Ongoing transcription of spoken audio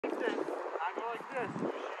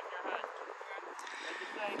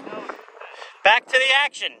Back to the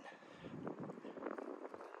action.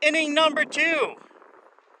 Inning number 2.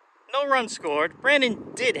 No runs scored.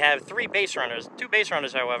 Brandon did have 2 base runners,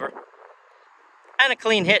 however, and a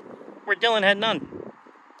clean hit where Dylan had none.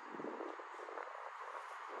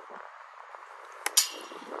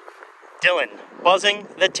 Dylan buzzing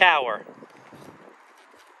the tower.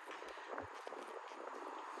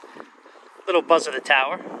 Little buzz of the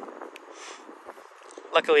tower.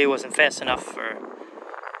 Luckily, it wasn't fast enough for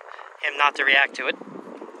him not to react to it.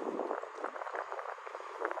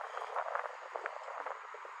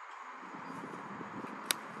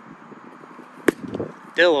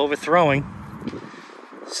 Still overthrowing.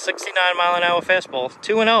 69-mile-an-hour fastball.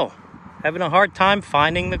 2-0. Having a hard time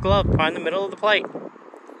finding the glove, finding the middle of the plate.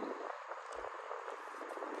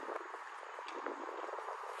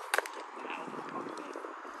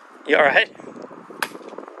 You all right?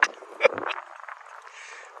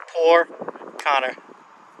 Poor Connor.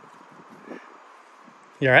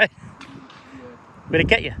 You all right? Where'd it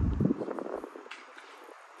get you?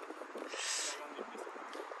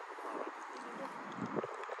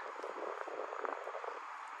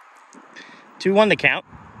 Two won the count.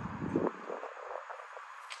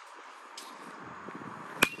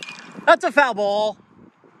 That's a foul ball.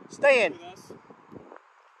 Stay in.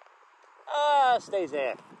 Stays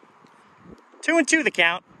there. 2-2 the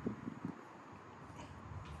count.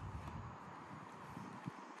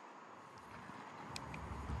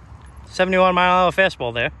 $71-mile-an-hour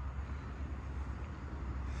fastball there.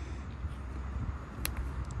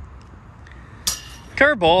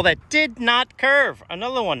 Curveball that did not curve.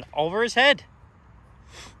 Another one over his head.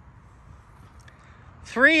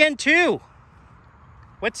 3-2.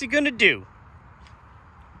 What's he gonna do?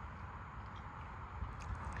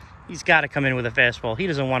 He's got to come in with a fastball. He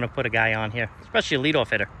doesn't want to put a guy on here, especially a leadoff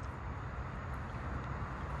hitter.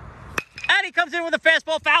 And he comes in with a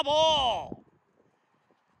fastball, foul ball.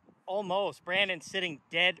 Almost. Brandon sitting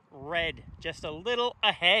dead red, just a little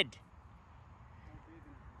ahead.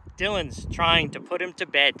 Dylan's trying to put him to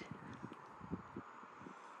bed.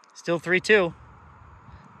 Still 3-2.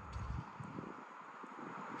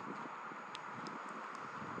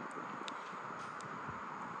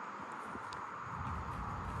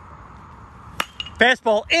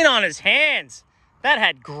 Fastball in on his hands. That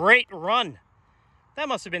had great run. That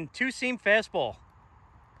must have been two-seam fastball.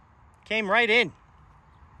 Came right in.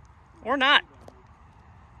 Or not.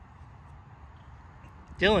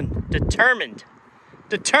 Dylan, determined.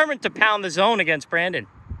 Determined to pound the zone against Brandon.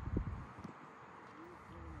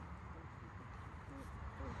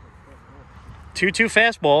 Two-two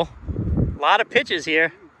fastball. A lot of pitches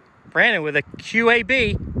here. Brandon with a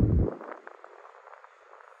QAB.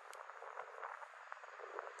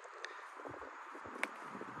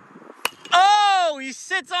 Oh, he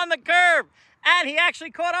sits on the curb. And he actually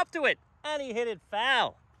caught up to it. And he hit it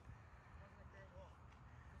foul.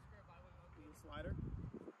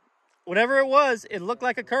 Whatever it was, it looked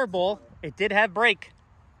like a curveball. It did have break.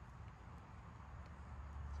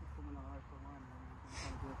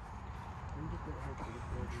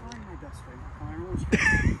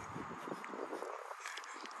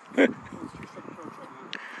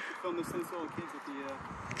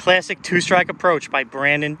 Classic two-strike approach by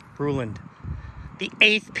Brandon Ruland. The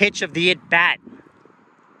 8th pitch of the at-bat.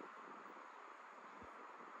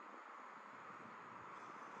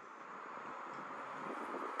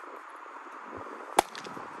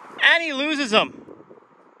 And he loses him.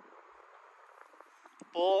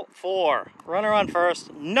 Ball 4. Runner on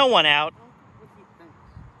first. No one out.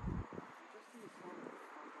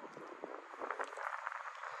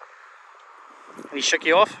 And he shook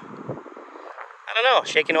you off? I don't know.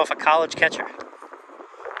 Shaking off a college catcher. Dylan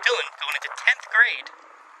going into 10th grade.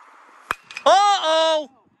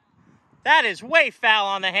 Uh-oh! That is way foul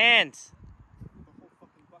on the hands.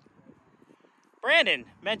 Brandon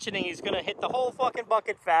mentioning he's going to hit the whole fucking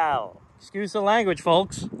bucket foul. Excuse the language,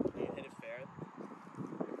 folks. You hit it fair.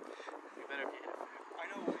 You better hit it fair. I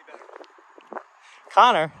know, way better.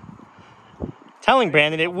 Connor telling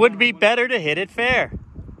Brandon it would be better to hit it fair.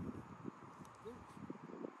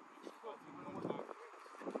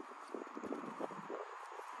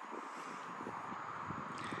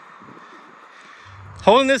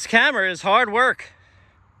 Holding this camera is hard work.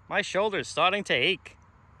 My shoulder's starting to ache.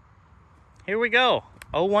 Here we go.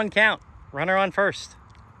 0-1 count. Runner on first.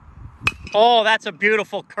 Oh, that's a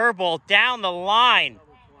beautiful curveball down the line.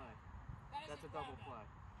 Double play. That's a double play.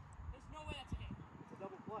 There's no way that's a hit. It's a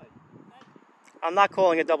double play. I'm not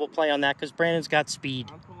calling a double play on that because Brandon's got speed.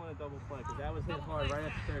 I'm calling a double play because that was hit hard right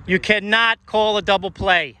at the third. You cannot call a double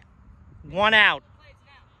play. 1 out.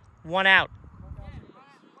 1 out. Yeah,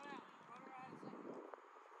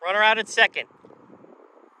 Runner out at second.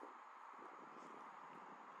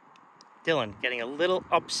 Dylan getting a little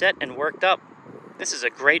upset and worked up. This is a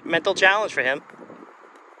great mental challenge for him.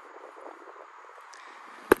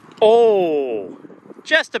 Oh,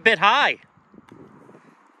 just a bit high.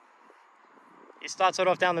 He starts it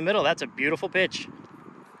off down the middle. That's a beautiful pitch.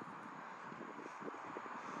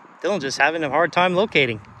 Dylan just having a hard time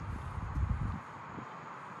locating.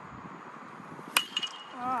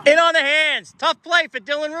 In on the hands. Tough play for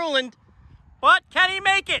Dylan Ruland. But can he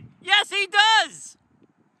make it? Yes, he does.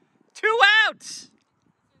 2 outs.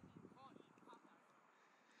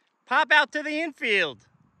 Pop out to the infield.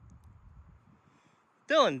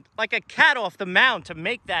 Dylan, like a cat off the mound to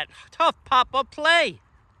make that tough pop-up play.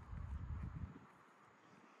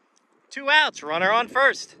 2 outs, runner on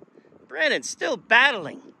first. Brandon still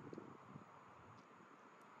battling.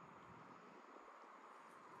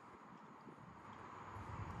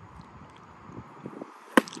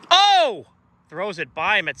 Oh! Throws it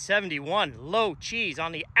by him at 71. Low cheese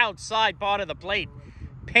on the outside part of the plate.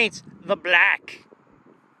 Paints the black.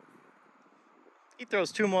 He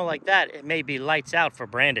throws 2 more like that, it may be lights out for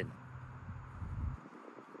Brandon.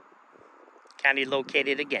 Can he locate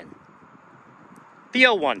it again? The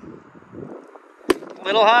 0-1.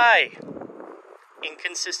 Little high.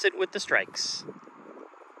 Inconsistent with the strikes.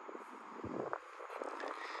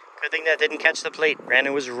 Good thing that didn't catch the plate.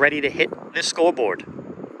 Brandon was ready to hit the scoreboard.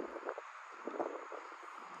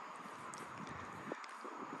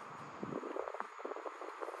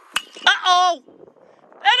 Uh-oh!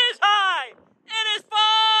 It is high! It is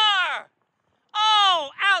far! Oh,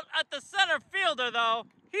 out at the center fielder, though.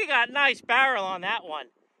 He got nice barrel on that one.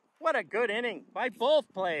 What a good inning by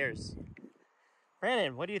both players.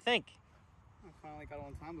 Brandon, what do you think? I finally got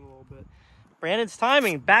on time a little bit. Brandon's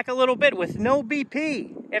timing back a little bit with no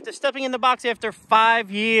BP after stepping in the box after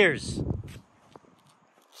 5 years.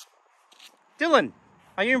 Dylan,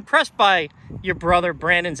 are you impressed by your brother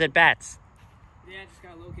Brandon's at-bats? Yeah, just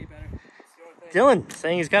gotta locate better. That's the only thing. Dylan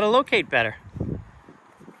saying he's got to locate better.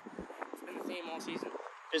 It's been the theme all season.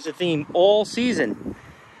 There's a theme all season.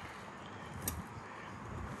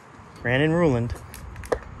 Brandon Ruland.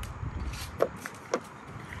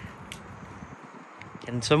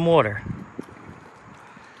 Getting some water.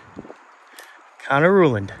 Connor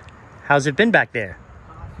Ruland. How's it been back there?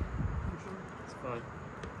 It's fun.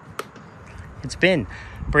 It's been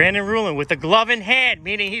Brandon Ruland with the glove in hand,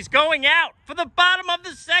 meaning he's going out for the bottom of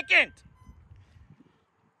the second.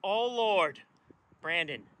 Oh, Lord.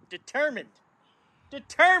 Brandon, determined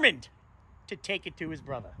to take it to his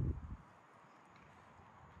brother.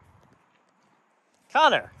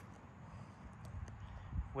 Connor,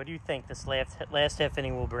 what do you think this last half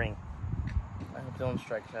inning will bring? I hope Dylan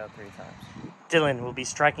strikes out 3 times. Dylan will be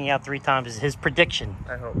striking out 3 times is his prediction.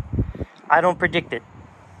 I hope. I don't predict it.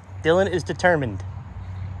 Dylan is determined.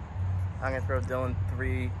 I'm going to throw Dylan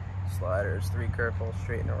 3 sliders, 3 curveballs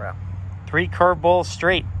straight in a row. 3 curveballs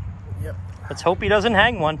straight. Yep. Let's hope he doesn't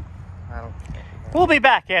hang one. I don't care. We'll be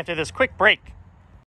back after this quick break.